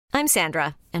I'm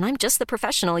Sandra, and I'm just the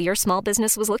professional your small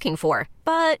business was looking for.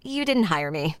 But you didn't hire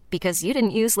me because you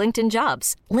didn't use LinkedIn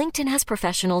Jobs. LinkedIn has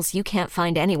professionals you can't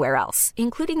find anywhere else,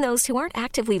 including those who aren't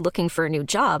actively looking for a new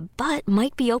job, but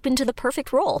might be open to the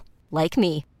perfect role, like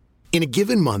me. In a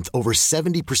given month, over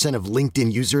 70% of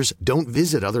LinkedIn users don't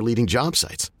visit other leading job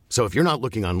sites. So if you're not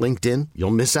looking on LinkedIn,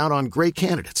 you'll miss out on great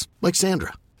candidates like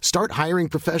Sandra. Start hiring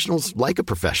professionals like a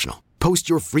professional. Post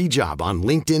your free job on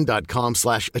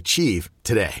linkedin.com/achieve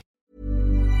today.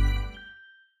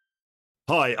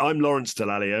 Hi, I'm Lawrence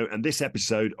Dallaglio, and this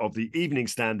episode of the Evening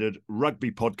Standard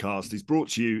Rugby Podcast is brought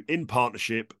to you in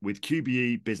partnership with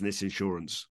QBE Business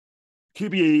Insurance.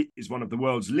 QBE is one of the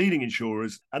world's leading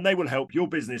insurers, and they will help your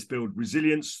business build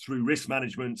resilience through risk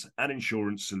management and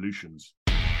insurance solutions.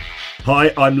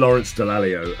 Hi, I'm Lawrence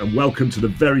Dallaglio, and welcome to the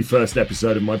very first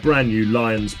episode of my brand new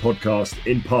Lions podcast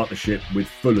in partnership with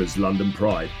Fuller's London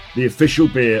Pride, the official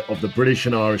beer of the British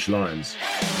and Irish Lions.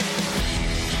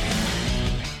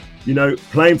 You know,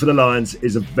 playing for the Lions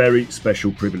is a very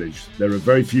special privilege. There are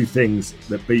very few things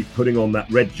that beat putting on that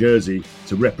red jersey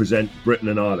to represent Britain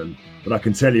and Ireland, but I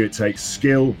can tell you it takes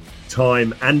skill,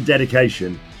 time and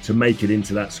dedication to make it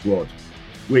into that squad,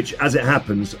 which, as it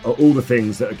happens, are all the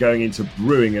things that are going into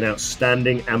brewing an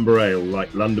outstanding amber ale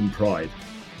like London Pride.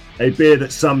 A beer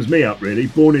that sums me up, really,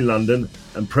 born in London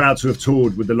and proud to have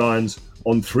toured with the Lions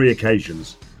on 3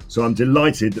 occasions. So I'm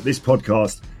delighted that this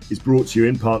podcast is brought to you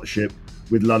in partnership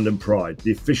with London Pride,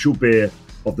 the official beer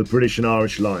of the British and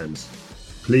Irish Lions.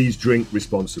 Please drink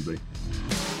responsibly.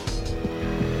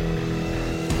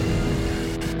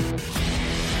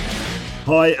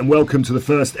 Hi and welcome to the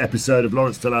first episode of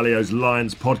Lawrence Dallaglio's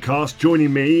Lions podcast.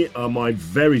 Joining me are my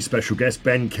very special guest,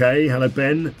 Ben Kay. Hello,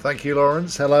 Ben. Thank you,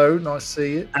 Lawrence. Hello, nice to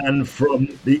see you. And from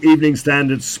the Evening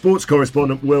Standard sports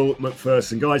correspondent, Will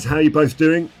McPherson. Guys, how are you both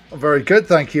doing? I'm very good,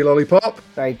 thank you, Lollipop.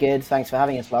 Very good. Thanks for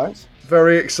having us, Lawrence.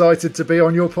 Very excited to be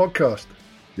on your podcast.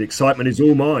 The excitement is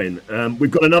all mine. We've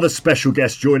got another special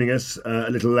guest joining us a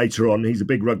little later on. He's a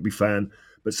big rugby fan,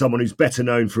 but someone who's better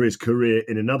known for his career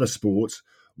in another sport,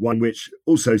 one which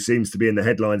also seems to be in the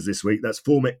headlines this week. That's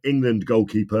former England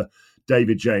goalkeeper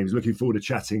David James. Looking forward to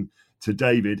chatting to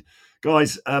David.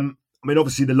 Guys,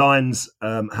 obviously the Lions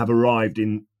have arrived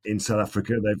in South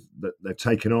Africa. They've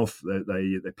taken off.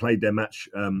 They played their match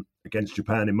against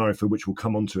Japan in Murrayfield, which we'll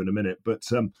come on to in a minute. But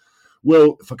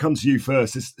Will, if I come to you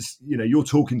first, you're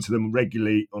talking to them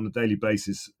regularly on a daily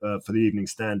basis for the Evening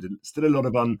Standard. Still a lot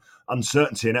of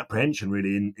uncertainty and apprehension,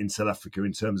 really, in South Africa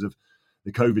in terms of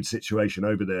the COVID situation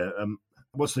over there.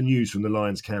 What's the news from the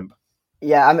Lions camp?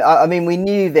 Yeah, I mean, we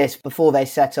knew this before they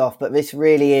set off, but this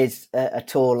really is a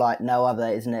tour like no other,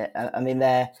 isn't it? I mean,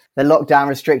 the lockdown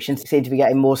restrictions seem to be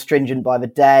getting more stringent by the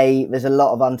day. There's a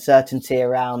lot of uncertainty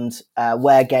around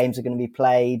where games are going to be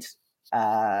played.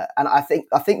 And I think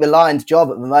the Lions' job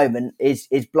at the moment is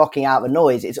blocking out the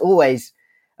noise. It's always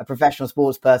a professional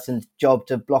sports person's job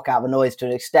to block out the noise to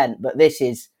an extent, but this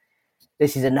is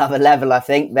another level. I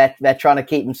think they're trying to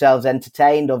keep themselves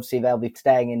entertained. Obviously, they'll be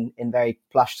staying in very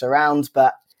plush surrounds,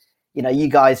 but you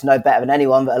guys know better than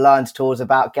anyone that a Lions tour is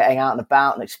about getting out and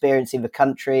about and experiencing the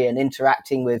country and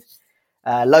interacting with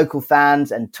local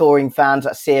fans and touring fans.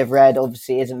 That Sea of Red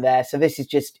obviously isn't there. So this is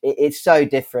just, it's so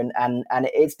different and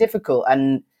it's difficult.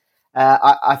 And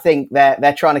I think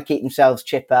they're trying to keep themselves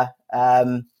chipper.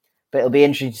 But it'll be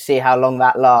interesting to see how long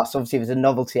that lasts. Obviously, there's a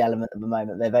novelty element at the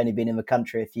moment. They've only been in the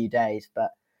country a few days,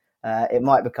 but it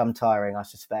might become tiring, I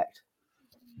suspect.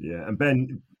 Yeah, and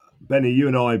Benny, you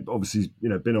and I obviously,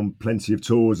 been on plenty of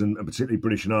tours and particularly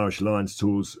British and Irish Lions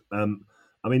tours.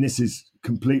 This is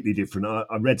completely different.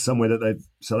 I read somewhere that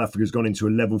South Africa's gone into a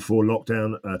level 4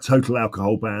 lockdown, total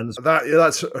alcohol bans.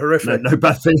 That's horrific. No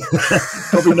bad thing.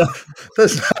 Probably not.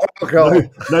 There's no alcohol.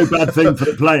 No bad thing for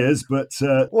the players, but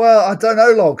well, I don't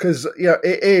know, Lol, because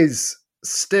it is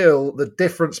still the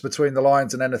difference between the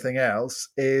Lions and anything else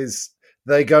is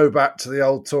they go back to the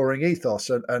old touring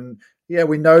ethos, and yeah,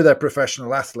 we know they're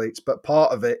professional athletes, but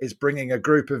part of it is bringing a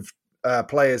group of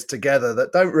players together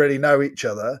that don't really know each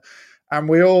other. And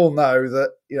we all know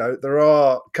that, there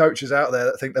are coaches out there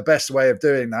that think the best way of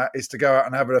doing that is to go out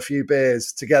and have a few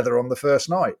beers together on the first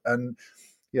night. And,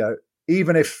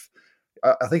 even if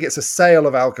I think it's a sale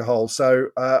of alcohol, so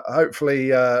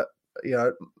hopefully,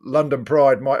 London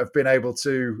Pride might have been able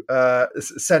to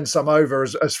send some over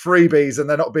as freebies and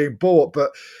they're not being bought,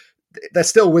 but they're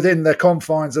still within the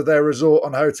confines of their resort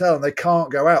and hotel and they can't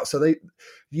go out. So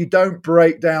you don't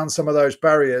break down some of those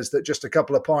barriers that just a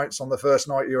couple of pints on the first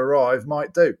night you arrive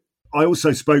might do. I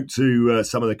also spoke to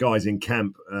some of the guys in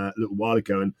camp a little while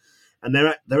ago, and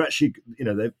they're actually,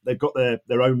 they've got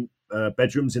their own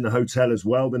bedrooms in the hotel as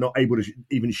well. They're not able to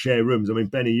even share rooms. I mean,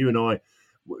 Benny, you and I,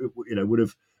 would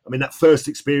have. I mean, that first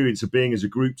experience of being as a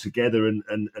group together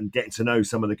and getting to know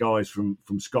some of the guys from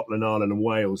Scotland, Ireland, and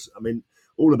Wales. I mean,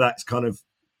 all of that's kind of,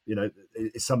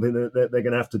 it's something that they're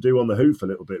going to have to do on the hoof a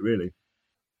little bit, really.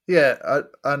 Yeah,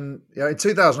 and in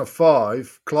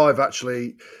 2005, Clive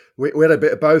actually we had a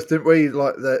bit of both, didn't we?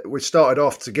 Like we started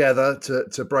off together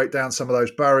to break down some of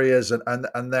those barriers,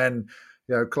 and then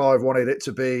Clive wanted it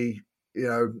to be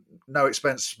no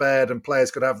expense spared, and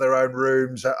players could have their own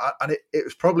rooms, and it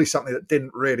was probably something that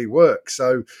didn't really work.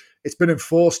 So it's been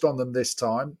enforced on them this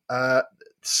time.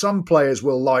 Some players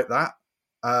will like that.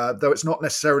 Though it's not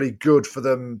necessarily good for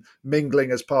them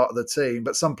mingling as part of the team,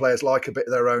 but some players like a bit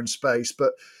of their own space.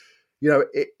 But,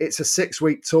 it's a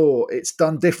 6-week tour. It's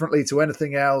done differently to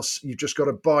anything else. You've just got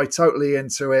to buy totally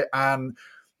into it. And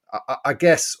I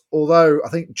guess, although I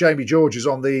think Jamie George is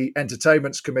on the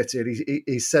entertainments committee, and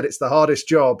he said it's the hardest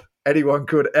job anyone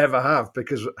could ever have,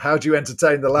 because how do you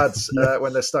entertain the lads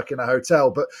when they're stuck in a hotel?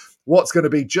 But what's going to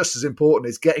be just as important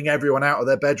is getting everyone out of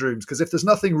their bedrooms, because if there's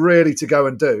nothing really to go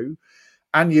and do,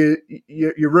 and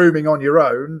you're rooming on your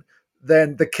own,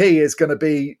 then the key is going to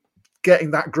be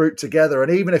getting that group together.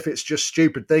 And even if it's just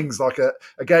stupid things like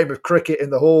a game of cricket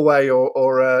in the hallway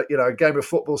or a game of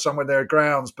football somewhere near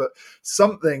grounds, but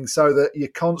something so that you're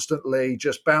constantly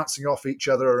just bouncing off each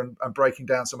other and breaking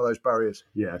down some of those barriers.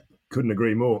 Yeah. Couldn't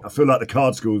agree more. I feel like the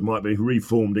card schools might be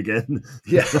reformed again.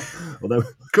 Yeah, although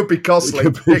could be costly.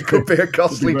 It could be a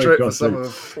costly trip for some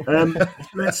of them.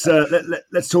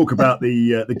 Let's talk about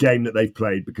the game that they've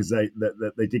played, because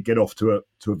they did get off to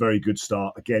a very good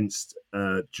start against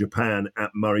Japan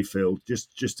at Murrayfield.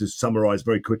 Just to summarise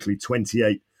very quickly,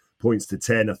 28 points to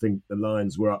 10. I think the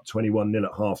Lions were up 21-0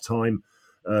 at half time.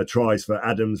 Tries for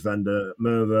Adams, Van der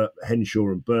Merwe, Henshaw,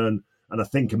 and Byrne. And I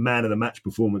think a man of the match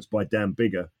performance by Dan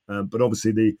Biggar. But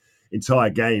obviously the entire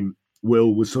game,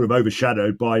 Will, was sort of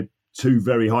overshadowed by two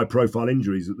very high-profile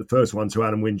injuries. The first one to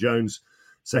Adam Wynne-Jones,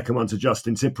 second one to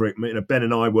Justin Tipuric. Ben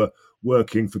and I were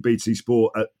working for BT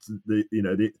Sport at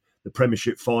the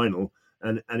Premiership final,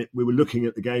 and we were looking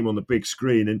at the game on the big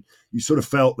screen, and you sort of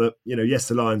felt that yes,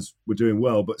 the Lions were doing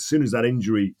well, but as soon as that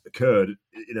injury occurred,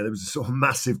 there was a sort of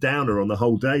massive downer on the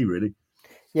whole day, really.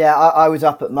 Yeah, I was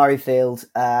up at Murrayfield,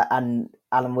 and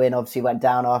Alan Wynne obviously went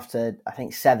down after, I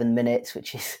think, 7 minutes,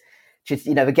 which is just,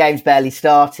 the game's barely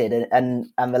started, and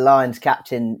the Lions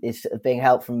captain is sort of being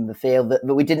helped from the field.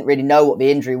 But we didn't really know what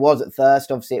the injury was at first.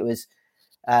 Obviously, it was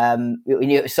we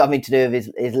knew it was something to do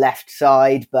with his left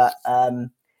side, but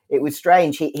it was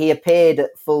strange. He appeared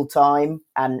at full time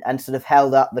and sort of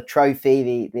held up the trophy,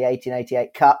 the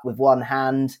 1888 Cup, with one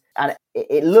hand, and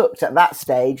it looked at that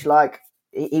stage like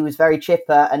he was very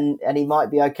chipper and he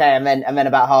might be okay. And then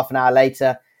about half an hour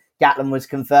later, Gatland was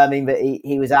confirming that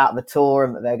he was out of the tour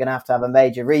and that they're going to have a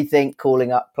major rethink,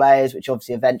 calling up players, which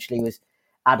obviously eventually was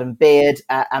Adam Beard.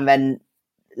 And then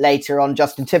later on,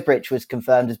 Justin Tipuric was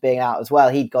confirmed as being out as well.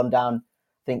 He'd gone down,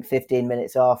 I think, 15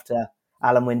 minutes after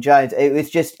Alan Wynne-Jones.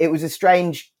 It was a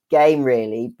strange game,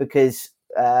 really, because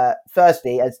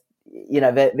firstly, as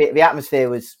the atmosphere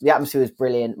was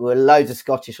brilliant. There were loads of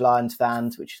Scottish Lions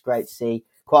fans, which is great to see.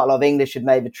 Quite a lot of English had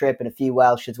made the trip, and a few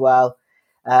Welsh as well.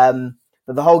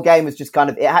 But the whole game was just kind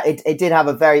of it did have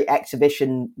a very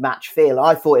exhibition match feel.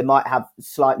 I thought it might have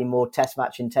slightly more test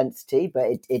match intensity, but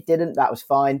it didn't. That was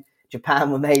fine.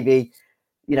 Japan were maybe,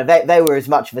 they were as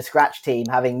much of a scratch team,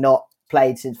 having not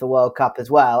played since the World Cup as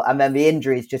well, and then the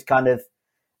injuries just kind of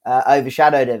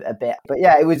overshadowed it a bit. But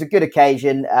yeah, it was a good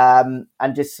occasion,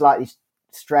 and just slightly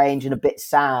strange and a bit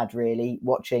sad, really,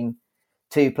 watching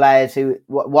two players,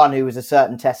 one who was a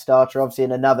certain test starter, obviously,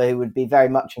 and another who would be very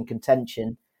much in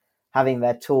contention, having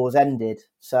their tours ended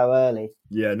so early.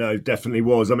 Yeah, no, definitely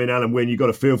was. I mean, Alan Wynne, you got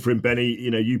a feel for him, Benny.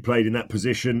 You played in that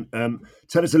position.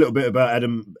 Tell us a little bit about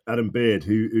Adam Beard,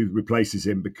 who replaces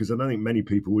him, because I don't think many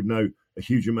people would know a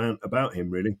huge amount about him,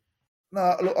 really.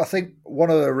 No, look, I think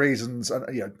one of the reasons, and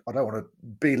I don't want to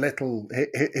belittle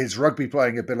his rugby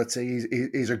playing ability.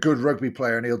 He's a good rugby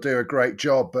player and he'll do a great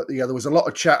job. But there was a lot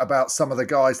of chat about some of the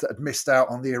guys that had missed out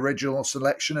on the original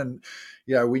selection, and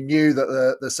we knew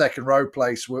that the second row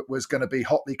place was going to be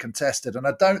hotly contested. And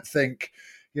I don't think,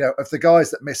 of the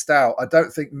guys that missed out, I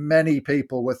don't think many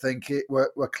people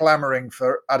were clamouring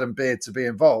for Adam Beard to be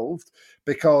involved,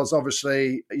 because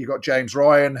obviously you got James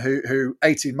Ryan, who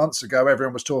 18 months ago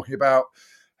everyone was talking about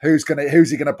who's he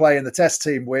going to play in the test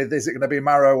team with? Is it going to be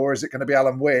Marrow or is it going to be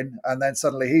Alan Wynne? And then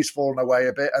suddenly he's fallen away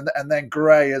a bit, and then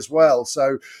Gray as well.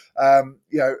 So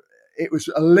it was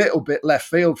a little bit left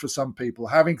field for some people.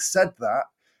 Having said that,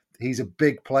 he's a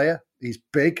big player. He's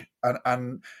big,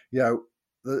 and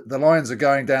the Lions are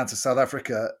going down to South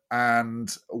Africa,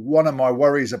 and one of my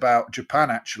worries about Japan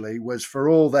actually was for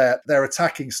all their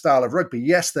attacking style of rugby.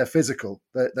 Yes, they're physical.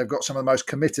 They've got some of the most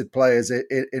committed players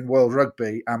in world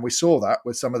rugby, and we saw that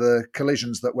with some of the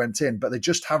collisions that went in, but they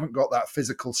just haven't got that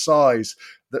physical size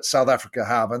that South Africa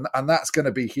have, and that's going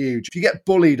to be huge. If you get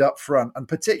bullied up front, and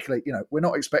particularly, we're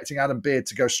not expecting Adam Beard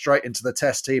to go straight into the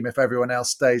test team if everyone else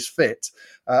stays fit.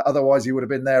 Otherwise, he would have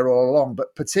been there all along.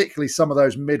 But particularly some of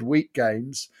those midweek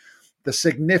games, the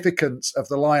significance of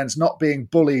the Lions not being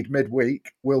bullied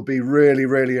midweek will be really,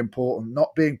 really important,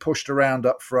 not being pushed around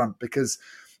up front, because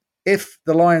if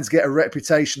the Lions get a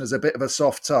reputation as a bit of a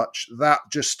soft touch, that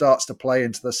just starts to play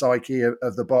into the psyche of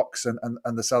the Boks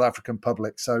and the South African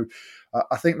public. So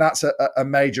I think that's a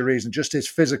major reason, just his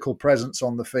physical presence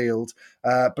on the field.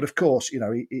 But of course,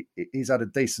 he's had a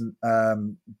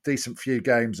decent few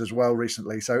games as well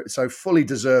recently. So fully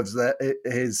deserves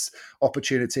his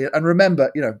opportunity. And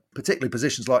remember, particularly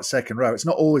positions like second row, it's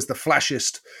not always the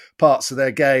flashiest parts of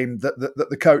their game that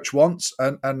the coach wants.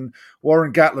 And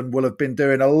Warren Gatland will have been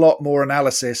doing a lot more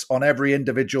analysis on every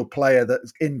individual player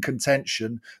that's in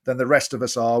contention than the rest of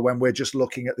us are when we're just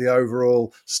looking at the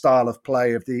overall style of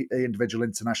play of the individual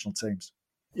international teams.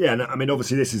 Yeah, and I mean,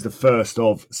 obviously, this is the first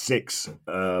of 6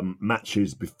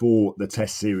 matches before the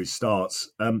Test series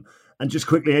starts. And just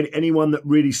quickly, anyone that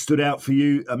really stood out for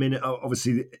you? I mean,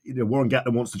 obviously, Warren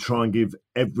Gatland wants to try and give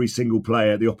every single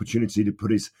player the opportunity to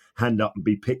put his hand up and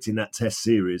be picked in that Test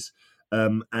series.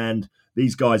 And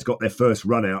these guys got their first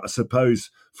run out. I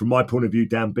suppose, from my point of view,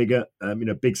 Dan Biggar,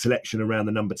 big selection around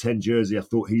the number 10 jersey. I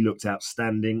thought he looked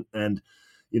outstanding. And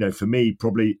for me,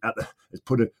 probably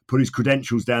put his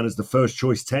credentials down as the first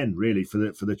choice 10, really, for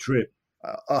the trip.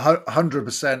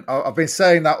 100%. I've been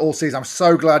saying that all season. I'm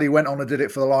so glad he went on and did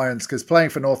it for the Lions, because playing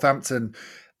for Northampton,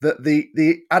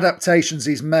 the adaptations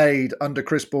he's made under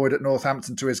Chris Boyd at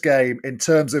Northampton to his game in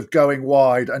terms of going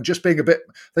wide and just being a bit,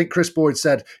 I think Chris Boyd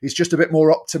said he's just a bit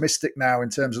more optimistic now in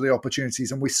terms of the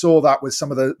opportunities. And we saw that with some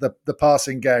of the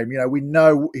passing game. We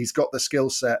know he's got the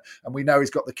skill set, and we know he's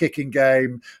got the kicking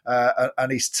game,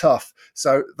 and he's tough.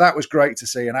 So that was great to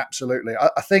see. And absolutely,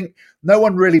 I think no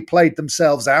one really played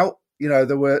themselves out.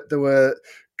 There were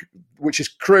which is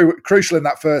crucial in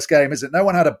that first game, isn't it? No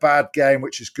one had a bad game,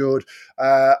 which is good.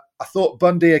 I thought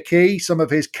Bundy Aki, some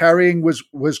of his carrying was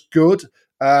good.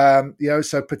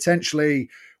 So potentially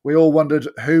we all wondered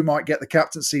who might get the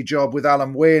captaincy job with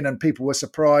Alan Wynne, and people were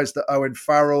surprised that Owen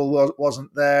Farrell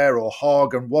wasn't there, or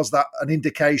Hogg, and was that an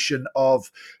indication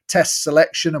of Test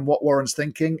selection and what Warren's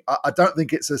thinking? I don't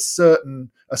think it's a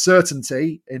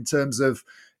certainty in terms of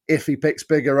if he picks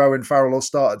Biggar, Owen Farrell will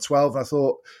start at 12. And I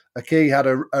thought Aki had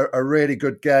a really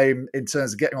good game in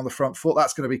terms of getting on the front foot.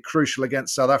 That's going to be crucial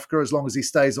against South Africa, as long as he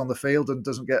stays on the field and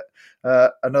doesn't get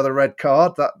another red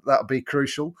card. That'll be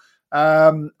crucial.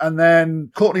 And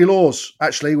then Courtney Laws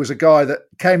actually was a guy that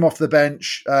came off the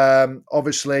bench,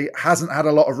 obviously hasn't had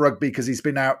a lot of rugby because he's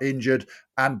been out injured,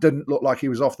 and didn't look like he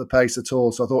was off the pace at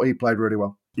all. So I thought he played really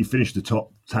well. He finished the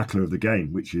top tackler of the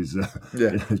game, which is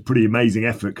a pretty amazing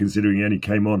effort considering he only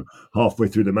came on halfway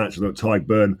through the match. I thought Tyg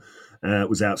Byrne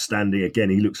was outstanding. Again,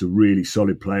 he looks a really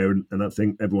solid player, and I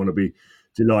think everyone will be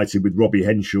delighted with Robbie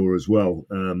Henshaw as well,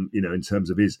 in terms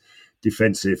of his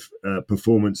defensive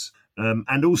performance.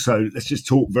 And also, let's just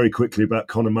talk very quickly about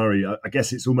Conor Murray. I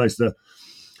guess it's almost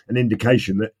an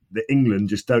indication that England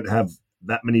just don't have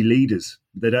that many leaders.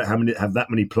 They don't have that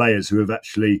many players who have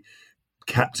actually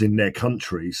captained their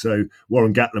country. So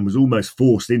Warren Gatland was almost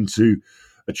forced into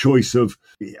a choice of,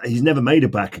 he's never made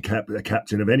a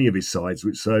captain of any of his sides,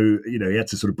 which he had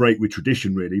to sort of break with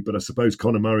tradition, really. But I suppose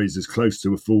Conor Murray is as close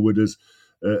to a forward as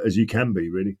you can be,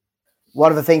 really.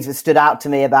 One of the things that stood out to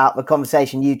me about the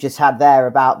conversation you just had there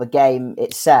about the game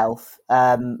itself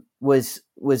was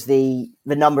the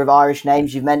number of Irish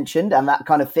names you've mentioned, and that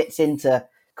kind of fits into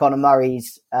Conor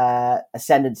Murray's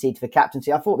ascendancy to the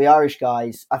captaincy. I thought the Irish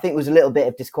guys, I think there was a little bit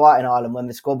of disquiet in Ireland when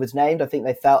the squad was named. I think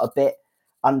they felt a bit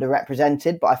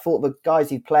underrepresented, but I thought the guys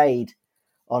who played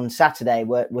on Saturday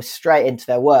were straight into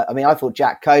their work. I mean, I thought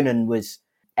Jack Conan was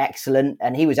excellent,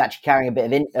 and he was actually carrying a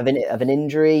bit of an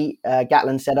injury,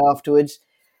 Gatland said afterwards.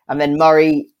 And then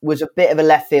Murray was a bit of a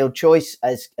left field choice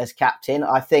as captain.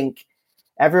 I think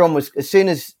everyone was, as soon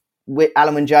as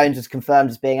Alan Wynne-Jones was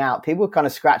confirmed as being out, people were kind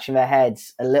of scratching their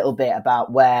heads a little bit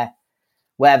about where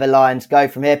the Lions go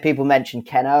from here. People mentioned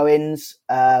Ken Owens,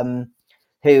 who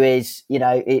is,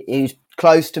 who's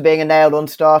close to being a nailed-on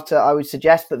starter, I would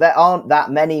suggest, but there aren't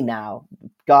that many now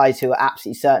guys who are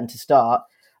absolutely certain to start.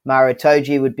 Maro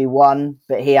Itoje would be one,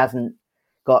 but he hasn't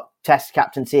got Test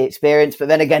captaincy experience. But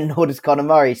then again, nor does Conor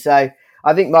Murray. So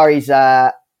I think Murray's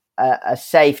a a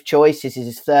safe choice. This is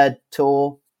his third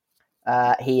tour.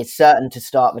 He is certain to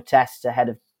start the tests ahead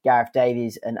of Gareth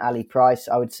Davies and Ali Price,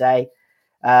 I would say.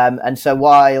 And so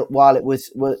while it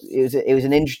was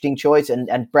an interesting choice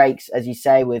and breaks, as you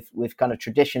say, with kind of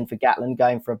tradition for Gatland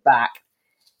going for a back,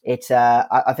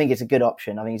 I think it's a good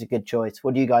option. I think it's a good choice.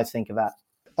 What do you guys think of that?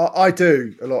 I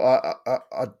do. Look,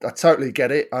 I totally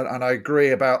get it, and I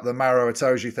agree about the Maro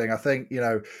Itoje thing. I think,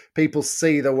 people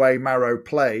see the way Maro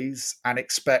plays and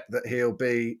expect that he'll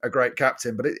be a great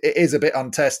captain, but it is a bit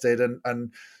untested.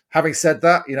 And having said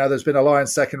that, there's been a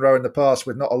Lions second row in the past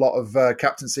with not a lot of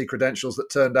captaincy credentials that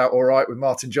turned out all right with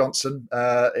Martin Johnson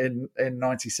in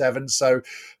 '97. So,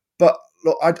 but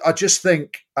look, I just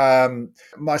think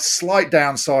my slight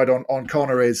downside on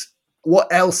Connor is,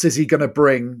 what else is he going to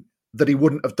bring that he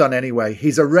wouldn't have done anyway?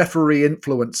 He's a referee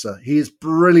influencer. He is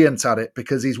brilliant at it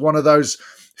because he's one of those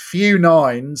few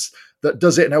nines that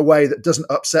does it in a way that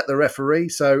doesn't upset the referee.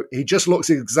 So he just looks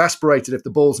exasperated if the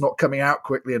ball's not coming out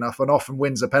quickly enough, and often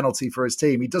wins a penalty for his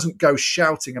team. He doesn't go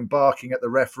shouting and barking at the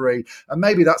referee. And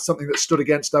maybe that's something that stood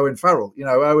against Owen Farrell.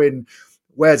 Owen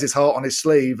wears his heart on his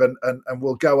sleeve and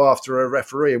will go after a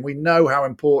referee. And we know how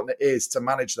important it is to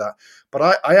manage that.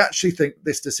 But I actually think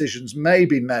this decision's may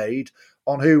be made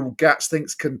on who Gats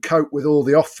thinks can cope with all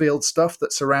the off-field stuff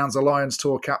that surrounds a Lions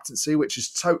Tour captaincy, which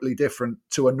is totally different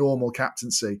to a normal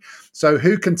captaincy. So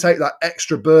who can take that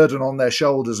extra burden on their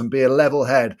shoulders and be a level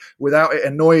head without it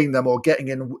annoying them or getting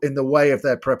in the way of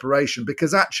their preparation?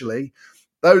 Because actually,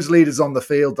 those leaders on the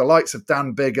field, the likes of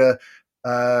Dan Biggar,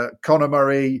 Conor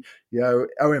Murray,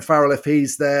 Owen Farrell if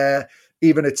he's there,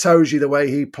 even Itoje, the way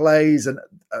he plays, and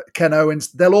Ken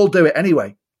Owens, they'll all do it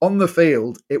anyway. On the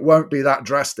field, it won't be that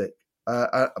drastic.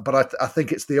 But I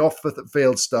think it's the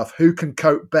off-field stuff. Who can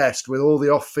cope best with all the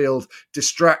off-field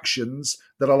distractions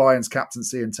that a Lions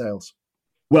captaincy entails?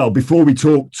 Well, before we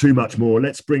talk too much more,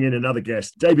 let's bring in another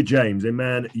guest, David James, a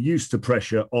man used to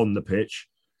pressure on the pitch.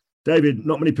 David,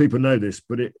 not many people know this,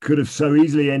 but it could have so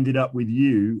easily ended up with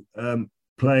you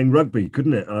playing rugby,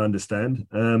 couldn't it? I understand.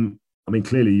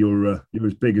 Clearly you're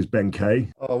as big as Ben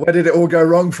Kay. Oh, where did it all go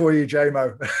wrong for you,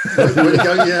 JMO? Where did it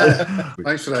go? Yeah,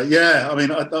 thanks for that. Yeah,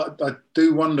 I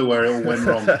do wonder where it all went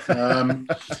wrong.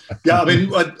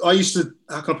 I used to,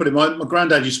 how can I put it? My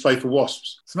granddad used to play for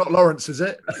Wasps. It's not Lawrence, is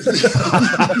it?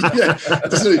 Yeah,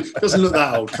 it doesn't look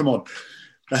that old. Come on.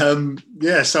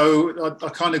 So I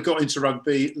kind of got into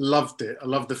rugby, loved it. I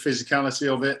loved the physicality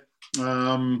of it.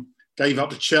 Gave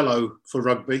up the cello for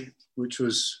rugby, which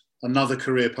was another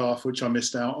career path which I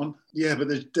missed out on. Yeah, but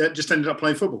they just ended up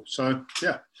playing football. So,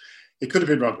 yeah, it could have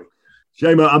been rugby.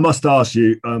 Shamo, I must ask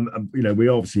you, we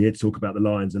obviously here to talk about the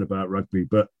Lions and about rugby,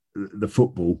 but the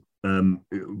football, I'm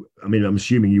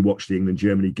assuming you watched the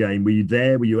England-Germany game. Were you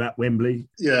there? Were you at Wembley?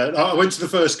 Yeah, I went to the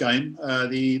first game,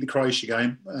 the Croatia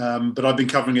game, but I've been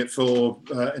covering it for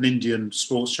an Indian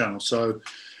sports channel. So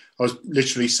I was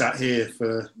literally sat here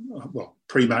for,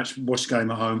 pre-match, watched the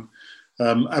game at home,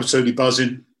 absolutely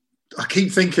buzzing. I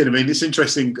keep thinking, it's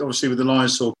interesting, obviously, with the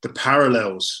Lions talk, the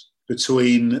parallels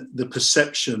between the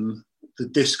perception, the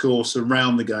discourse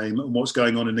around the game and what's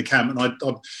going on in the camp. And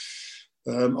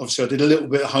obviously I did a little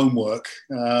bit of homework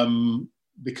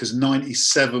because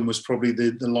 97 was probably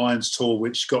the Lions tour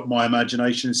which got my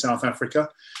imagination in South Africa.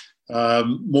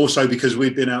 More so because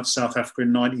we'd been out to South Africa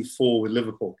in 94 with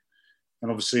Liverpool. And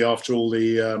obviously after all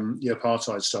the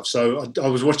apartheid stuff. So I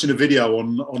was watching a video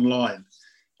online.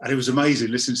 And it was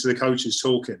amazing listening to the coaches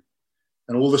talking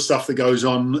and all the stuff that goes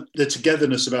on, the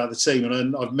togetherness about the team.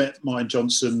 And I've met Martin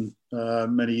Johnson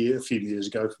many years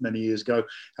ago,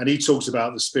 and he talks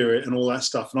about the spirit and all that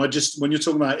stuff. And when you're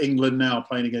talking about England now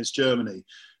playing against Germany,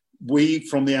 we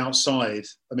from the outside,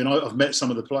 I've met some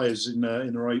of the players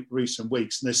in recent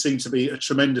weeks, and there seems to be a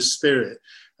tremendous spirit.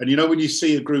 And when you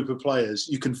see a group of players,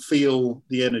 you can feel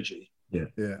the energy.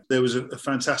 Yeah. There was a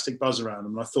fantastic buzz around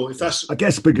them. And I thought, if that's, I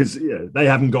guess because they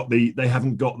haven't got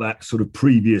that sort of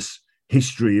previous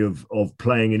history of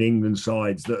playing in England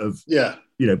sides that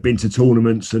have been to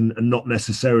tournaments and not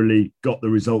necessarily got the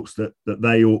results that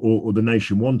they or the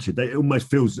nation wanted. It almost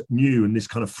feels new and this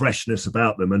kind of freshness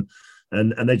about them,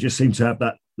 and they just seem to have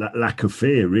that lack of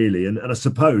fear, really. And I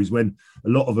suppose when a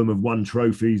lot of them have won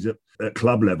trophies at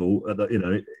club level,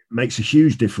 it makes a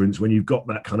huge difference when you've got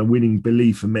that kind of winning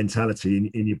belief and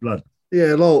mentality in your blood.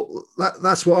 Yeah, Lol,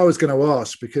 that's what I was going to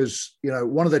ask, because,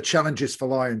 one of the challenges for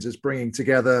Lions is bringing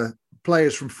together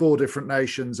players from 4 different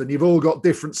nations, and you've all got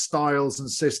different styles and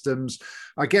systems.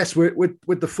 I guess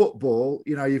with the football,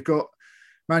 you've got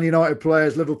Man United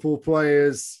players, Liverpool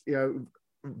players,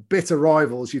 bitter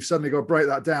rivals, you've suddenly got to break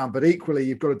that down. But equally,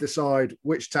 you've got to decide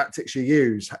which tactics you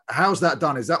use. How's that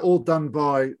done? Is that all done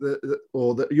by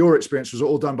your experience? Was it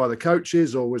all done by the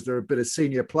coaches, or was there a bit of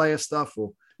senior player stuff?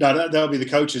 Or no, that'll be the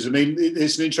coaches. I mean,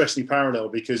 it's an interesting parallel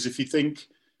because if you think,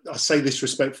 I say this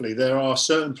respectfully, there are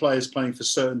certain players playing for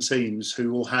certain teams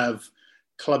who will have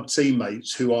club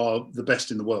teammates who are the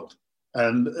best in the world.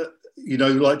 And,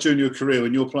 like during your career,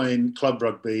 when you're playing club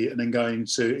rugby and then going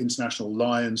to international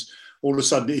Lions, all of a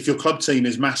sudden, if your club team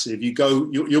is massive, you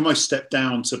almost step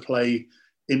down to play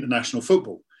international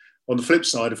football. On the flip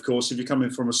side, of course, if you're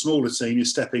coming from a smaller team, you're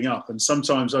stepping up. And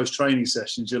sometimes those training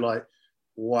sessions, you're like,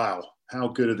 wow, how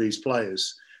good are these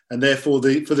players? And therefore,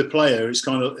 for the player, it's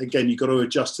kind of, again, you've got to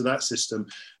adjust to that system.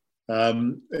 A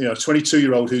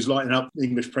 22-year-old who's lighting up the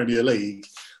English Premier League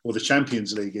or the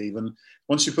Champions League even,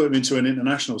 once you put them into an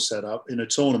international setup in a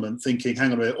tournament, thinking,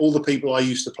 hang on a minute, all the people I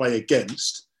used to play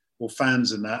against, or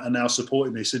fans and that, are now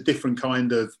supporting me. It's a different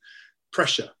kind of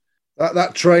pressure.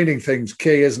 That training thing's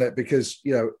key, isn't it? Because,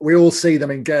 we all see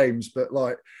them in games, but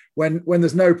like when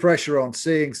there's no pressure on,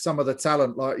 seeing some of the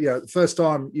talent, like, the first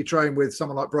time you train with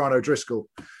someone like Brian O'Driscoll,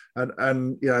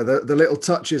 and the little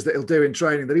touches that he'll do in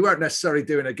training that he won't necessarily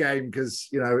do in a game because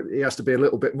he has to be a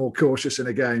little bit more cautious in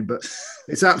a game, but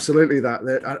it's absolutely that.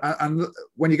 And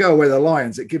when you go away with the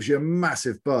Lions, it gives you a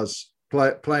massive buzz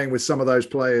playing with some of those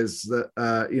players that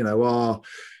are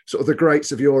sort of the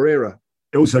greats of your era.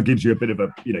 It also gives you a bit of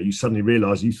you suddenly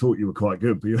realise you thought you were quite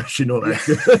good, but you're actually not that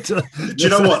good. Do you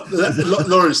know what,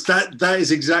 Lawrence, that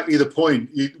is exactly the point.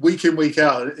 Week in, week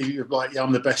out, you're like,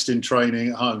 I'm the best in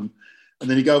training at home. And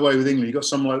then you go away with England, you've got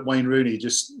someone like Wayne Rooney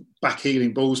just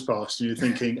back-heeling balls past, and you're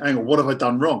thinking, hang on, what have I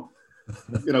done wrong?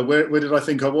 Where did I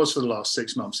think I was for the last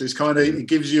 6 months? It's it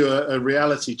gives you a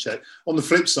reality check. On the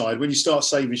flip side, when you start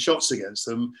saving shots against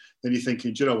them, then you're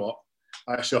thinking, do you know what?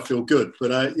 I feel good.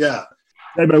 But yeah.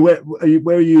 Damo, where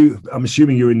are you? I'm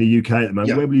assuming you're in the UK at the moment.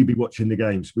 Yeah. Where will you be watching the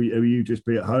games? Will you just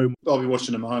be at home? I'll be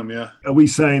watching them at home, yeah. Are we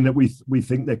saying that we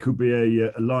think there could be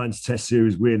a Lions Test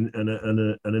Series win and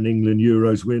an England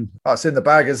Euros win? Oh, it's in the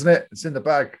bag, isn't it? It's in the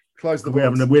bag. Close the. We're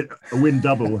having a win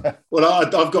double. Well,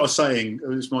 I've got a saying.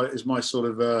 It's my sort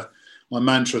of my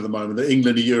mantra at the moment that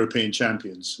England are European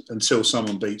champions until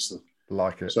someone beats them.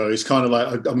 Like it. So it's kind of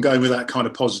like I'm going with that kind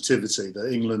of positivity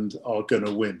that England are going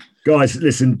to win. Guys,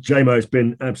 listen, JMO, it's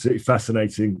been absolutely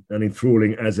fascinating and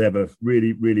enthralling as ever.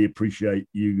 Really, really appreciate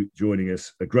you joining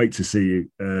us. Great to see you,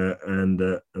 and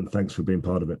thanks for being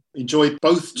part of it. Enjoy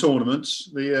both tournaments,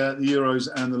 the Euros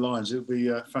and the Lions. It'll be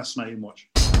a fascinating watch.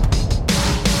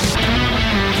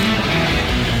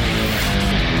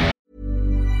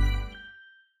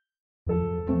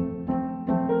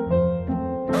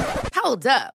 Hold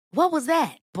up. What was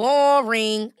that?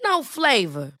 Boring. No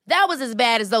flavor. That was as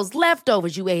bad as those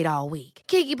leftovers you ate all week.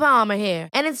 Keke Palmer here.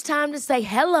 And it's time to say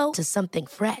hello to something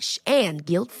fresh and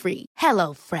guilt-free.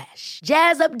 Hello Fresh.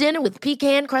 Jazz up dinner with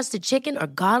pecan-crusted chicken or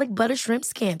garlic butter shrimp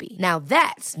scampi. Now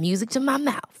that's music to my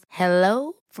mouth.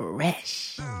 Hello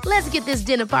Fresh. Let's get this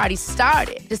dinner party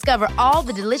started. Discover all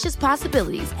the delicious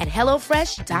possibilities at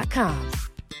HelloFresh.com.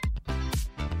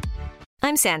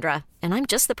 I'm Sandra, and I'm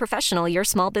just the professional your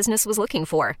small business was looking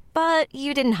for. But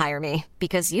you didn't hire me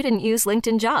because you didn't use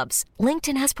LinkedIn Jobs.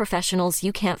 LinkedIn has professionals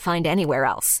you can't find anywhere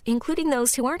else, including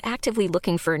those who aren't actively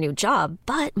looking for a new job,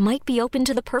 but might be open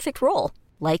to the perfect role,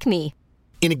 like me.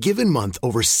 In a given month,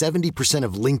 over 70%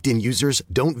 of LinkedIn users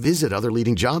don't visit other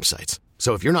leading job sites.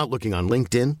 So if you're not looking on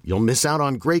LinkedIn, you'll miss out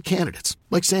on great candidates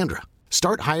like Sandra.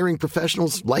 Start hiring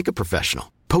professionals like a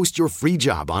professional. Post your free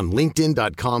job on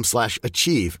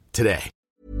linkedin.com/achieve today.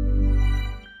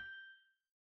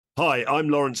 Hi, I'm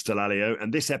Lawrence Dallaglio,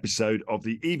 and this episode of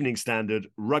the Evening Standard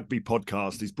Rugby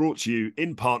Podcast is brought to you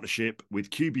in partnership with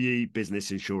QBE Business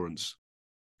Insurance.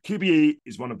 QBE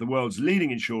is one of the world's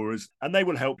leading insurers, and they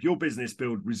will help your business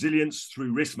build resilience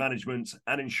through risk management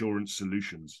and insurance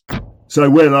solutions. So,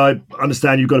 Will, I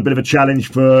understand you've got a bit of a challenge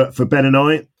for Ben and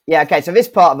I. Yeah, okay, so this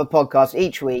part of the podcast,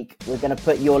 each week, we're going to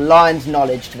put your Lions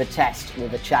knowledge to the test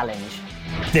with a challenge.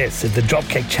 This is the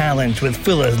Dropkick Challenge with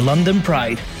Fuller's London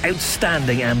Pride,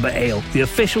 outstanding amber ale, the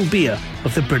official beer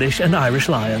of the British and Irish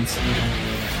Lions.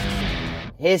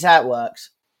 Here's how it works.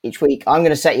 Each week, I'm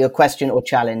going to set you a question or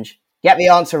challenge. Get the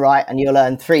answer right and you'll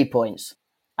earn 3 points.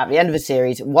 At the end of the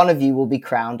series, one of you will be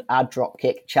crowned our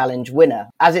Dropkick Challenge winner.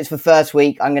 As it's the first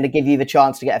week, I'm going to give you the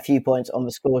chance to get a few points on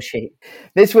the score sheet.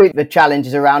 This week, the challenge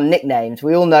is around nicknames.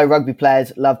 We all know rugby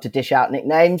players love to dish out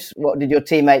nicknames. What did your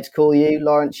teammates call you?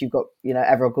 Lawrence, you've got,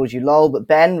 everyone calls you Lol, but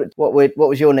Ben, what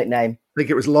was your nickname? I think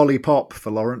it was Lollipop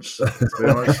for Lawrence, to be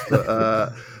honest. But,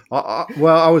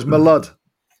 I was Malud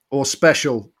or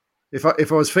Special. If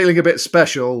I was feeling a bit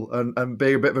special and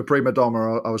being a bit of a prima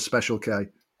donna, I was Special K.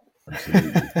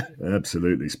 Absolutely.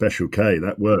 Absolutely. Special K,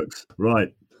 that works.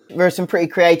 Right. There are some pretty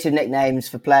creative nicknames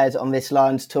for players on this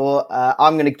Lions tour.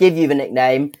 I'm going to give you the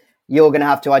nickname. You're going to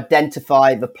have to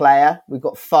identify the player. We've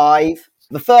got 5.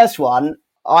 The first one,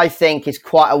 I think, is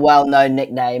quite a well-known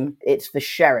nickname. It's the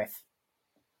Sheriff.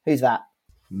 Who's that?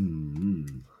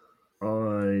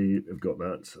 I have got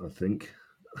that, I think.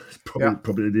 It's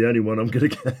probably the only one I'm going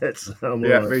to get. So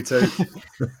right. Me too.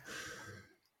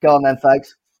 Go on then,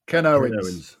 folks. Ken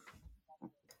Owens.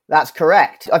 That's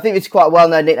correct. I think it's quite a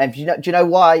well-known nickname. Do you know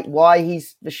why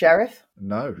he's the Sheriff?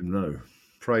 No.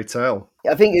 Pray tell.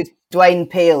 I think Dwayne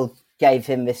Peel gave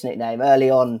him this nickname early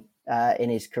on in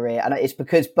his career, and it's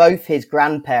because both his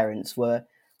grandparents were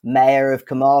mayor of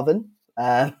Carmarthen,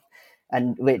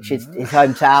 and which is his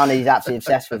hometown, and he's absolutely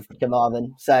obsessed with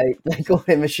Carmarthen. So they call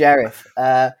him a Sheriff,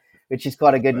 which is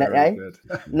quite a good nickname.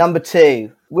 Good. Number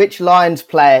 2, which Lions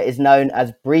player is known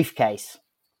as Briefcase?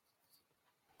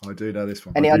 I do know this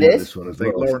one. Any ideas? I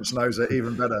think Lawrence knows it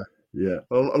even better. Yeah.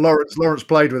 Well, Lawrence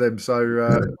played with him,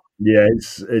 so... Yeah,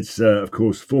 it's of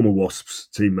course, former Wasps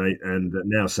teammate and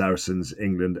now Saracens,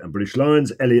 England and British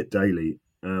Lions, Elliot Daly.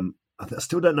 I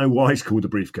still don't know why he's called the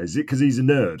Briefcase. Is it because he's a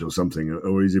nerd or something,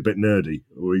 or he's a bit nerdy,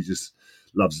 or he just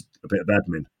loves a bit of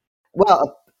admin?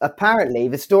 Well, apparently,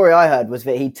 the story I heard was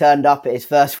that he turned up at his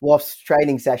first Wasps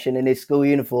training session in his school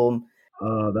uniform,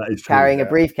 that is true, carrying a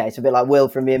briefcase, a bit like Will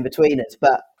from The In-Betweeners.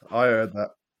 But I heard that.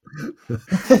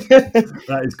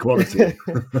 That is quality.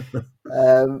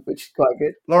 Which is quite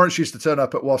good. Lawrence used to turn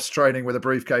up at Wasps training with a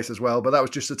briefcase as well, but that was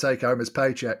just to take home his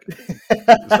paycheck. It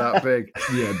was that big.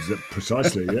 Yeah,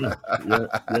 precisely. Yeah,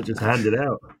 just hand it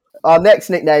out. Our next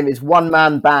nickname is One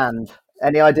Man Band.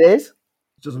 Any ideas?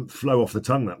 It doesn't flow off the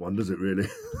tongue, that one, does it really?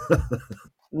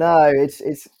 No,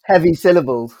 it's heavy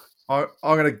syllables. I'm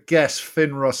going to guess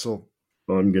Finn Russell.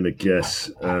 I'm going to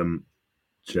guess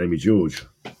Jamie George.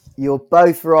 You're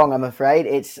both wrong, I'm afraid.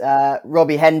 It's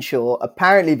Robbie Henshaw,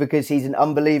 apparently because he's an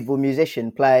unbelievable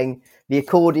musician, playing the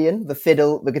accordion, the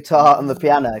fiddle, the guitar and the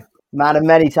piano. Man of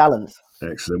many talents.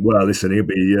 Excellent. Well, listen, he'll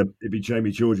be Jamie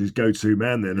George's go-to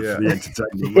man then for the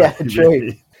entertainment. Yeah,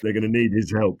 true. They're going to need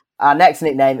his help. Our next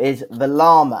nickname is the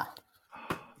Llama.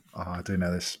 Oh, I do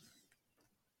know this.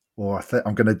 Or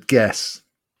I'm going to guess.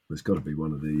 It's got to be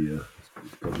one of the...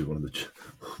 Probably one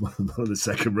of the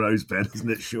second rows, Ben,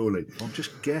 isn't it? Surely. I'm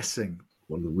just guessing.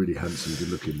 One of the really handsome,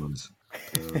 good-looking ones.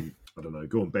 I don't know.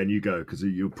 Go on, Ben. You go because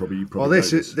you probably. Well,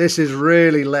 this is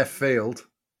really left field,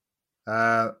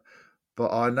 but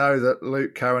I know that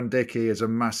Luke Cowan-Dickie is a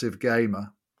massive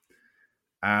gamer,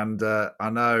 and I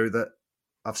know that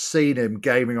I've seen him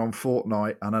gaming on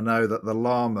Fortnite, and I know that the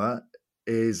Llama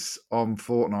is on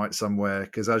Fortnite somewhere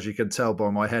because, as you can tell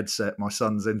by my headset, my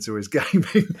son's into his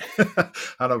gaming.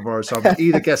 And so I'm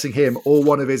either guessing him or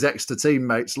one of his extra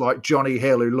teammates, like Johnny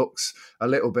Hill, who looks a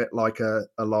little bit like a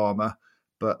llama,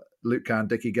 but Luke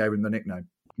Cowan-Dickie gave him the nickname.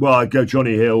 Well, I'd go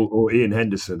Johnny Hill or Ian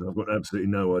Henderson. I've got absolutely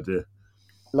no idea.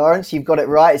 Lawrence, you've got it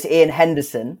right. It's Ian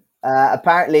Henderson.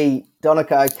 Apparently,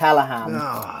 Donica O'Callaghan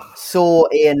saw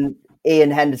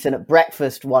Ian Henderson at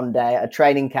breakfast one day at a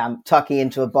training camp, tucking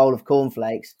into a bowl of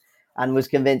cornflakes, and was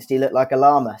convinced he looked like a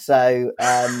llama. So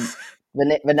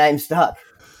the name stuck.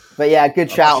 But yeah,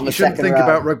 good shout on the second row. You shouldn't think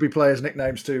about rugby players'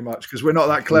 nicknames too much because we're not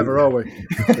that clever, are we?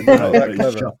 Not that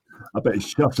clever. I bet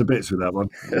he's chuffed to bits with that one.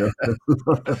 Yeah.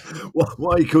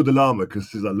 Why are you called the llama?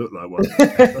 Because I look like one.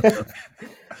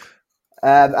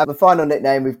 And the final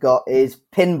nickname we've got is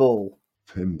Pinball.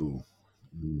 Pinball.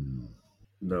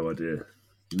 No idea.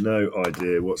 No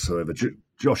idea whatsoever.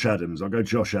 Josh Adams. I'll go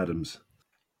Josh Adams.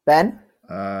 Ben?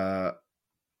 I'll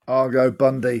go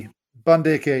Bundy.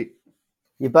 Bundy.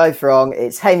 You're both wrong.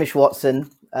 It's Hamish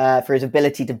Watson for his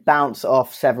ability to bounce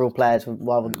off several players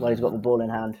while he's got the ball in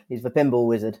hand. He's the pinball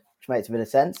wizard, which makes a bit of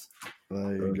sense.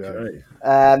 There you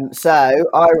go. So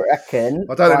I reckon...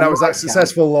 I don't think that was that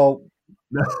successful, lol.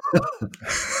 No.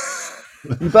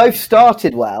 You both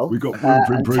started well. We got room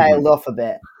for and improvement. tailed off a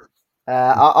bit.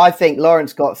 I think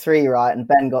Lawrence got 3 right and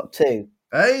Ben got 2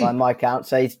 by my count.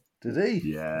 So did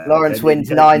he? Yeah. Lawrence wins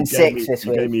 9-6 this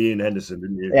week. You gave me Ian Henderson,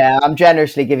 didn't you? Yeah, I'm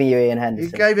generously giving you Ian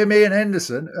Henderson. You gave him Ian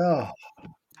Henderson? Oh.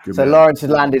 Good so man. Lawrence has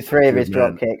landed 3 of his Good drop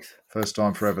man. kicks. First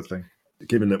time for everything.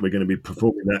 Given that we're going to be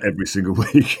performing that every single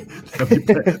week,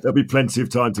 there'll be plenty of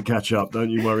time to catch up. Don't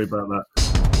you worry about that.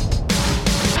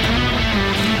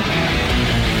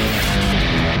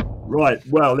 Right,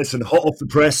 well, listen, hot off the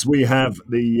press, we have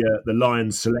the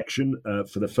Lions selection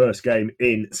for the first game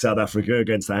in South Africa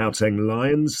against the Gauteng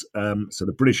Lions. So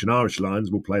the British and Irish Lions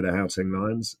will play the Gauteng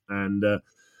Lions. And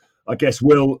I guess,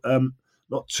 Will,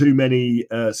 not too many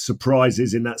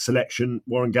surprises in that selection.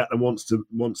 Warren Gatland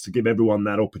wants to give everyone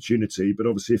that opportunity, but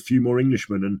obviously a few more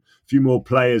Englishmen and a few more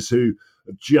players who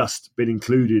have just been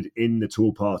included in the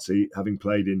tour party, having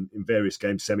played in various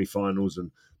games, semi-finals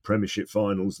and Premiership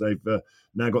finals. They've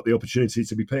now got the opportunity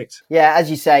to be picked. Yeah, as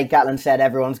you say, Gatland said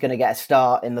everyone's going to get a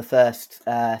start in the first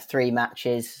 3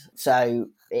 matches. So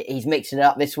he's mixing it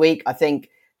up this week. I think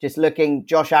just looking,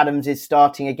 Josh Adams is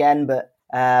starting again, but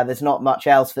there's not much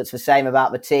else that's the same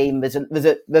about the team.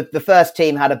 The first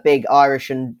team had a big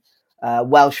Irish and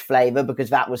Welsh flavour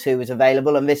because that was who was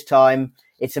available. And this time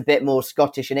it's a bit more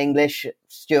Scottish and English.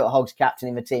 Stuart Hogg's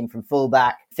captaining the team from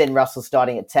fullback. Finn Russell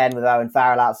starting at 10 with Owen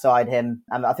Farrell outside him.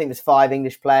 And I think there's 5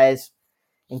 English players,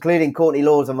 including Courtney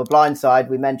Lawes on the blind side.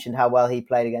 We mentioned how well he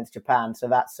played against Japan. So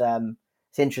that's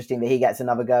it's interesting that he gets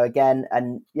another go again.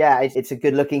 And yeah, it's a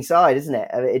good looking side, isn't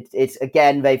it? It's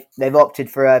again, they've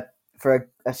opted for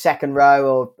a second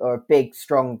row or a big,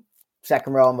 strong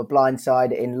second row on the blind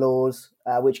side in Lawes,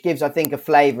 which gives, I think, a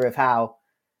flavour of how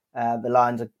the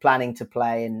Lions are planning to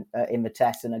play in the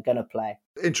test and are going to play.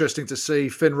 Interesting to see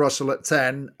Finn Russell at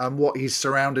 10 and what he's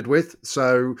surrounded with.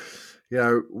 So,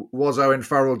 was Owen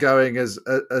Farrell going as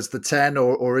the 10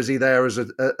 or is he there as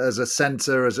a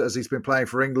centre as he's been playing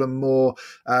for England more?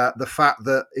 The fact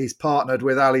that he's partnered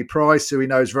with Ali Price, who he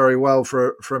knows very well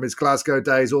from his Glasgow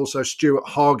days, also Stuart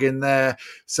Hogg in there.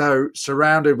 So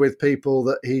surrounded with people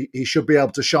that he should be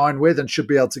able to shine with and should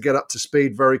be able to get up to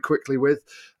speed very quickly with.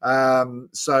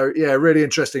 So yeah, really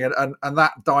interesting. And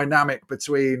that dynamic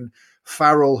between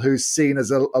Farrell, who's seen as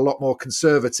a lot more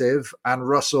conservative, and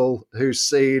Russell, who's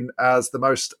seen as the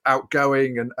most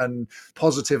outgoing and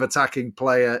positive attacking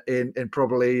player in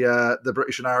probably the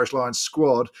British and Irish Lions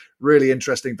squad. Really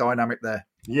interesting dynamic there.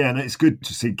 Yeah, and it's good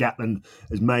to see Gatland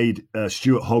has made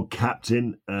Stuart Hogg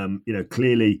captain.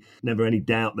 Clearly never any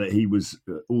doubt that he was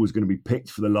always going to be picked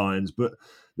for the Lions, but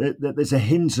there's a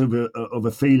hint of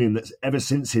a feeling that ever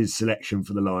since his selection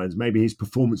for the Lions, maybe his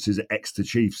performances at Exeter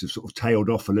Chiefs have sort of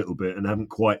tailed off a little bit and haven't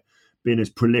quite been as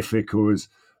prolific or as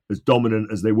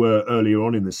dominant as they were earlier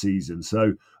on in the season.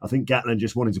 So I think Gatland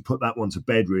just wanted to put that one to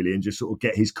bed really and just sort of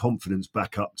get his confidence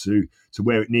back up to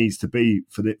where it needs to be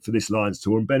for this Lions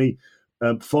tour. And Benny,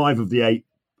 5 of the 8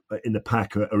 in the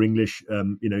pack are English.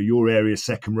 Your area,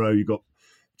 second row, you've got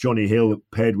Johnny Hill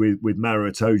paired with Maro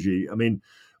Itoje. I mean,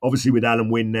 obviously, with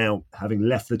Alan Wynne now having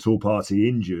left the tour party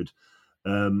injured,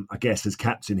 I guess as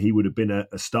captain, he would have been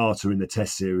a starter in the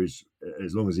Test series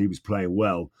as long as he was playing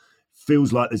well.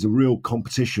 Feels like there's a real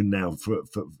competition now for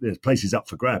there's places up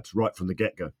for grabs right from the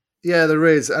get-go. Yeah, there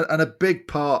is. And a big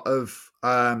part of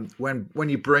when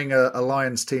you bring a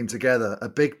Lions team together, a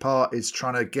big part is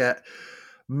trying to get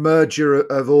merger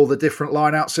of all the different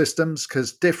line-out systems,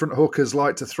 because different hookers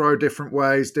like to throw different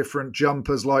ways, different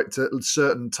jumpers like to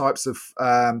certain types of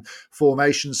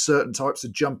formations, certain types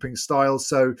of jumping styles.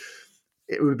 So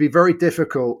it would be very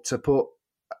difficult to put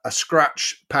a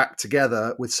scratch pack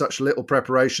together with such little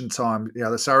preparation time.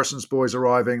 The Saracens boys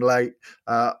arriving late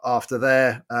after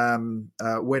their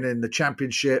winning the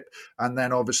championship, and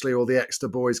then obviously all the Exeter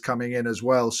boys coming in as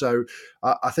well. So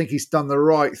I think he's done the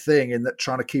right thing in that,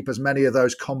 trying to keep as many of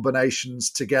those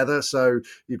combinations together. So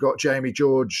you've got Jamie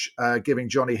George giving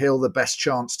Johnny Hill the best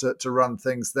chance to run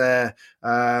things there,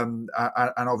 and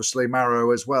obviously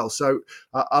Maro as well. So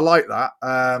I like that.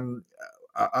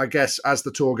 I guess as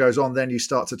the tour goes on, then you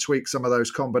start to tweak some of those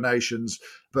combinations.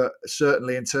 But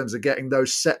certainly in terms of getting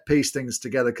those set piece things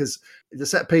together, because the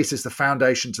set piece is the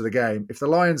foundation to the game. If the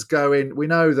Lions go in, we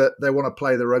know that they want to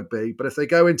play the rugby, but if they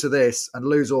go into this and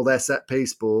lose all their set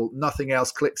piece ball, nothing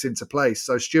else clicks into place.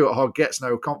 So Stuart Hogg gets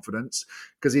no confidence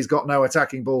because he's got no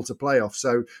attacking ball to play off.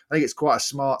 So I think it's quite a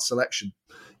smart selection.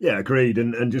 Yeah, agreed.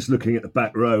 And just looking at the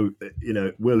back row,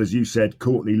 Will, as you said,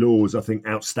 Courtney Lawes, I think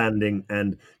outstanding,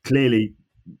 and clearly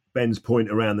Ben's point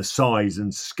around the size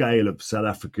and scale of South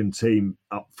African team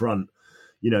up front,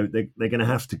 they're going to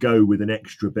have to go with an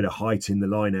extra bit of height in the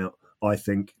line out, I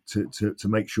think, to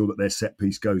make sure that their set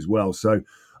piece goes well. So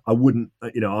I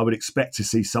would expect to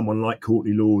see someone like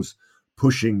Courtney Lawes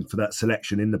pushing for that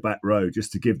selection in the back row,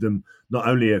 just to give them not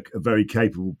only a very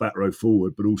capable back row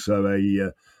forward, but also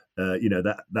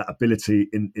that ability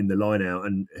in the line out.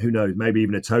 And who knows, maybe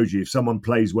even Itoje, if someone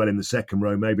plays well in the second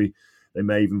row, maybe they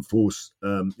may even force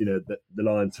the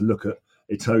Lions to look at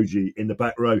Itoje in the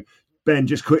back row. Ben,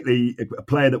 just quickly, a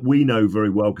player that we know very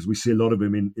well because we see a lot of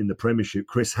him in the Premiership,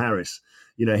 Chris Harris.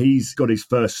 He's got his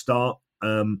first start.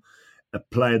 A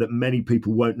player that many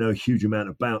people won't know a huge amount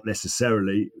about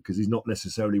necessarily, because he's not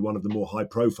necessarily one of the more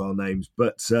high-profile names,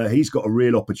 but he's got a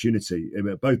real opportunity.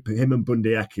 Both him and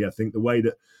Bundy Aki, I think the way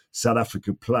that South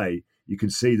Africa play, you can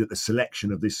see that the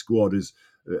selection of this squad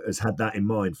has had that in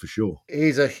mind for sure.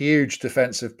 He's a huge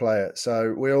defensive player.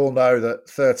 So we all know that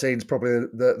 13 is probably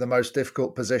the most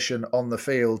difficult position on the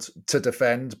field to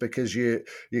defend, because you're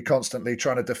constantly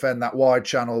trying to defend that wide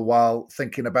channel while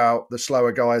thinking about the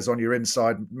slower guys on your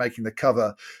inside making the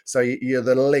cover. So you're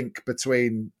the link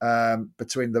between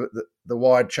the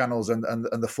wide channels and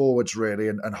the forwards, really,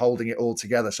 and holding it all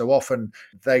together. So often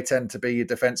they tend to be your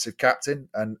defensive captain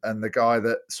and the guy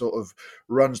that sort of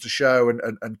runs the show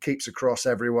and keeps across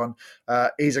everyone.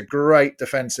 He's a great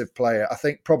defensive player. I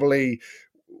think probably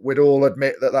we'd all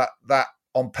admit that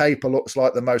on paper looks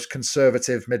like the most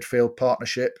conservative midfield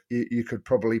partnership you could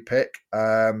probably pick.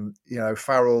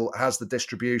 Farrell has the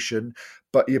distribution,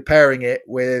 but you're pairing it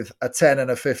with a 10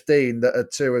 and a 15 that are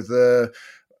two of the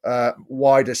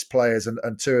widest players and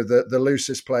two of the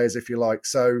loosest players, if you like.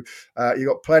 So you've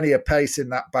got plenty of pace in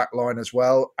that back line as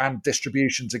well, and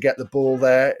distribution to get the ball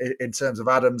there in terms of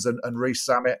Adams and Reece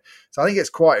Samet. So I think it's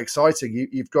quite exciting.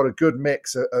 You've got a good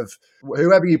mix of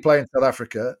whoever you play in South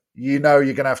Africa, you're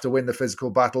going to have to win the physical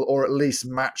battle, or at least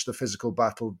match the physical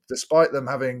battle. Despite them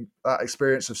having that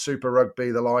experience of Super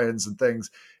Rugby, the Lions and things,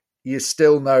 you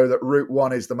still know that Route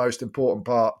 1 is the most important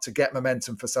part to get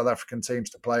momentum for South African teams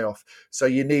to play off. So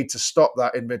you need to stop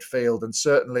that in midfield. And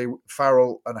certainly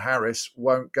Farrell and Harris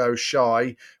won't go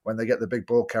shy when they get the big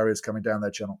ball carriers coming down their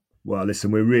channel. Well,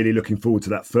 listen, we're really looking forward to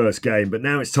that first game. But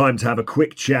now it's time to have a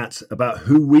quick chat about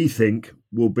who we think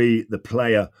will be the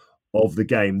player of the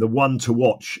game, the one to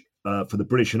watch for the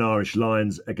British and Irish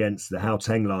Lions against the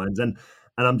Gauteng Lions. And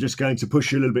I'm just going to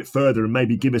push you a little bit further and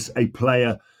maybe give us a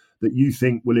player that you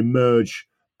think will emerge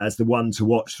as the one to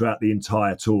watch throughout the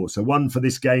entire tour. So one for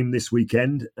this game this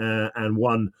weekend and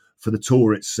one for the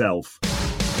tour itself.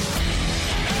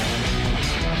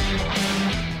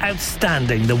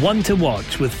 Outstanding, the one to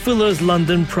watch with Fuller's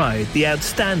London Pride, the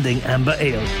outstanding Amber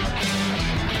Ale.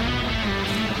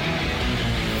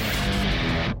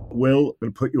 Will, I'm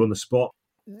going to put you on the spot.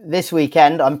 This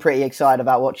weekend, I'm pretty excited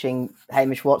about watching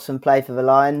Hamish Watson play for the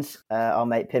Lions, our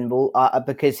mate Pinball,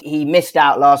 because he missed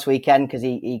out last weekend because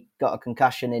he got a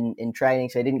concussion in training,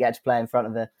 so he didn't get to play in front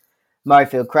of the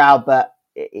Murrayfield crowd, but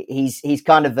he's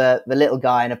kind of the little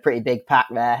guy in a pretty big pack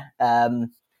there.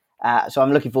 So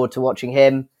I'm looking forward to watching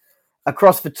him.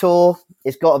 Across the tour,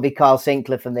 it's got to be Kyle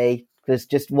Sinckler for me, because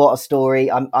just what a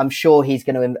story. I'm sure he's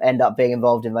going to end up being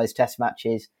involved in those test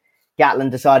matches.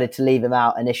 Gatland decided to leave him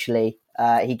out initially.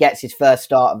 He gets his first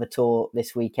start of the tour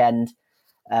this weekend.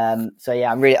 So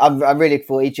yeah, I'm really looking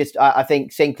forward. I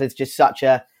think Sinclair's just such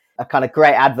a kind of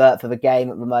great advert for the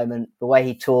game at the moment. The way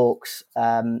he talks,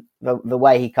 the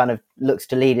way he kind of looks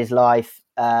to lead his life,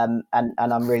 and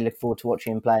I'm really looking forward to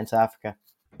watching him play in South Africa.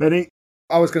 Benny?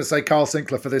 I was going to say Kyle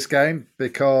Sinckler for this game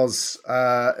because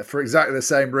for exactly the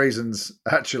same reasons,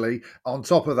 actually. On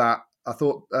top of that, I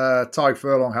thought Tadhg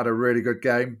Furlong had a really good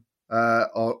game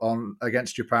on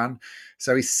against Japan.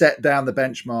 So he set down the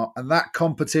benchmark, and that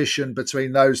competition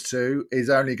between those two is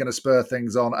only going to spur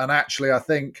things on. And actually, I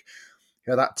think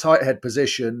that tight head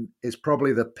position is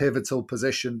probably the pivotal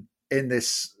position in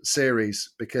this series,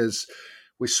 because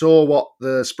we saw what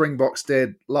the Springboks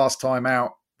did last time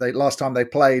out. Last time they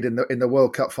played in the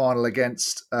World Cup final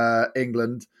against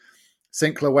England.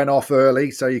 Sinckler went off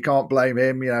early, so you can't blame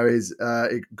him. He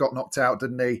got knocked out,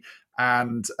 didn't he?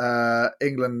 And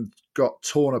England got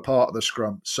torn apart at the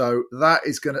scrum. So that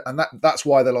is going to, and that's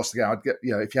why they lost the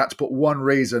game. If you had to put one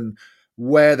reason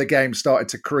where the game started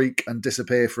to creak and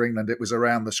disappear for England, it was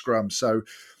around the scrum. So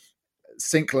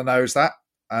Sinckler knows that,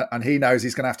 and he knows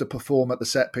he's going to have to perform at the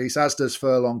set piece, as does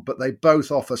Furlong. But they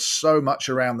both offer so much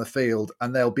around the field,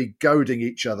 and they'll be goading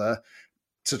each other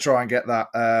to try and get that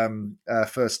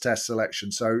first test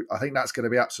selection. So I think that's going to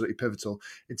be absolutely pivotal.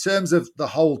 In terms of the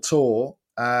whole tour,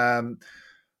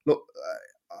 look,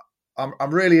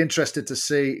 I'm really interested to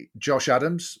see Josh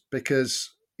Adams,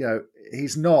 because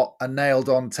he's not a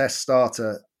nailed-on test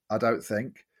starter, I don't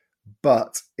think,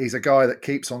 but he's a guy that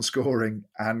keeps on scoring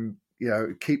and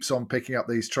keeps on picking up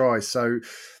these tries. So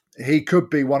he could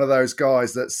be one of those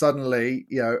guys that suddenly,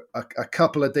 a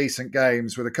couple of decent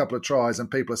games with a couple of tries and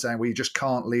people are saying, well, you just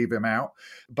can't leave him out.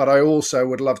 But I also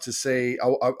would love to see,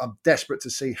 I'm desperate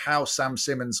to see how Sam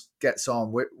Simmonds gets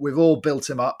on. We've all built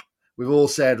him up. We've all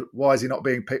said, why is he not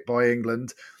being picked by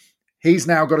England? He's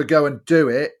now got to go and do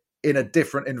it in a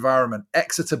different environment.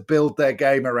 Exeter build their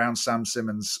game around Sam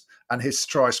Simmonds and his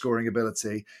try-scoring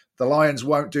ability. The Lions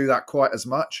won't do that quite as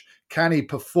much. Can he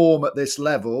perform at this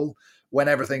level when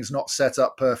everything's not set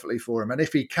up perfectly for him? And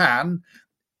if he can,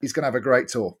 he's going to have a great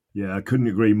tour. Yeah, I couldn't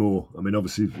agree more. I mean,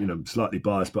 obviously, slightly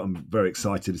biased, but I'm very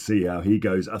excited to see how he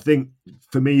goes. I think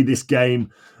for me, this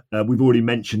game, we've already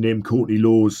mentioned him. Courtney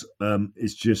Lawes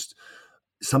is just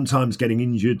sometimes getting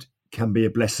injured can be a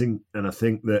blessing. And I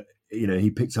think that,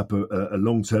 he picked up a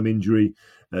long-term injury.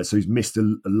 So he's missed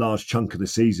a large chunk of the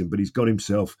season, but he's got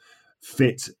himself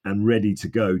fit and ready to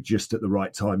go just at the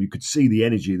right time. You could see the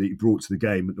energy that he brought to the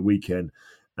game at the weekend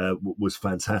was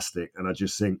fantastic. And I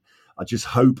just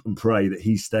hope and pray that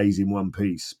he stays in one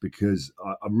piece, because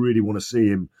I really want to see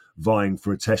him vying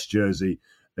for a Test jersey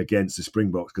against the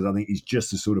Springboks, because I think he's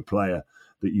just the sort of player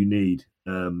that you need,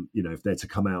 if they're to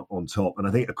come out on top. And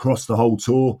I think across the whole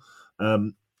tour,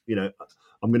 I'm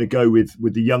going to go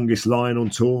with the youngest Lion on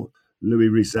tour, Louis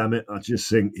Rees-Zammit. I just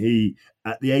think he,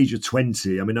 at the age of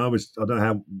 20, I don't know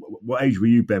what age were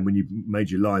you, Ben, when you made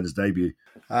your Lions debut?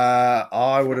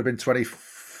 I would have been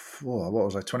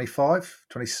 25,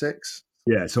 26?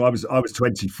 Yeah, so I was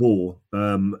 24,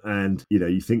 and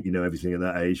you think you know everything at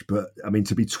that age, but I mean,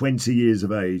 to be 20 years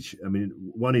of age, I mean,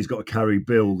 one, he's got to carry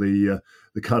Bill, the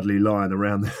cuddly lion,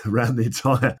 around the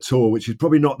entire tour, which is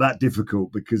probably not that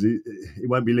difficult because he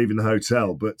won't be leaving the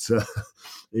hotel. But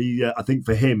I think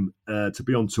for him to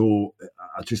be on tour,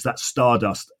 just that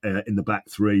stardust in the back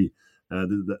three,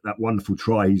 that wonderful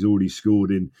try he's already scored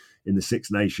in the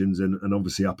Six Nations, and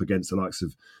obviously up against the likes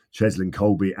of Cheslin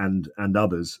Colby and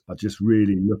others. I'm just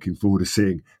really looking forward to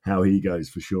seeing how he goes,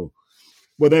 for sure.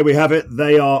 Well, there we have it.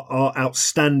 They are our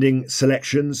outstanding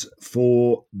selections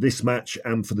for this match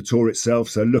and for the tour itself.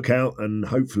 So look out, and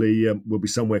hopefully we'll be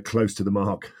somewhere close to the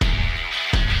mark.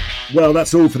 Well,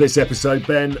 that's all for this episode.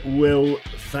 Ben, Will,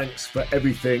 thanks for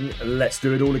everything. Let's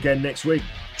do it all again next week.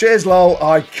 Cheers, Lol.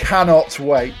 I cannot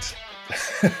wait.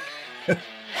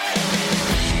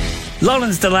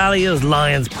 Lawrence Dallaglio's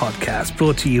Lions podcast,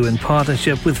 brought to you in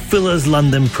partnership with Fuller's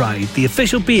London Pride, the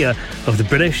official beer of the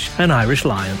British and Irish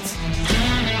Lions.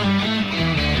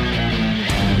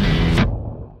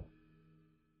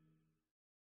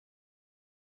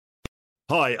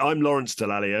 Hi, I'm Lawrence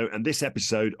Dallaglio, and this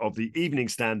episode of the Evening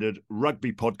Standard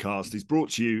Rugby Podcast is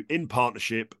brought to you in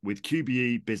partnership with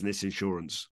QBE Business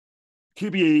Insurance.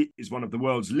 QBE is one of the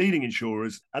world's leading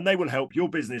insurers, and they will help your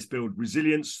business build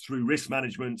resilience through risk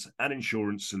management and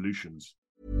insurance solutions.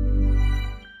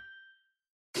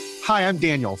 Hi, I'm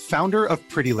Daniel, founder of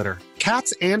Pretty Litter.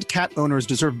 Cats and cat owners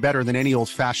deserve better than any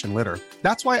old-fashioned litter.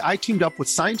 That's why I teamed up with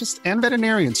scientists and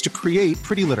veterinarians to create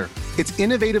Pretty Litter. Its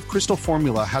innovative crystal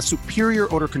formula has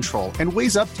superior odor control and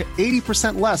weighs up to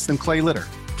 80% less than clay litter.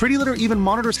 Pretty Litter even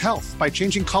monitors health by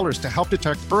changing colors to help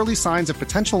detect early signs of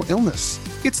potential illness.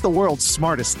 It's the world's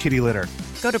smartest kitty litter.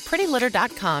 Go to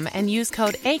prettylitter.com and use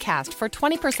code ACAST for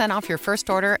 20% off your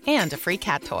first order and a free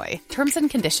cat toy. Terms and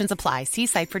conditions apply. See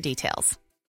site for details.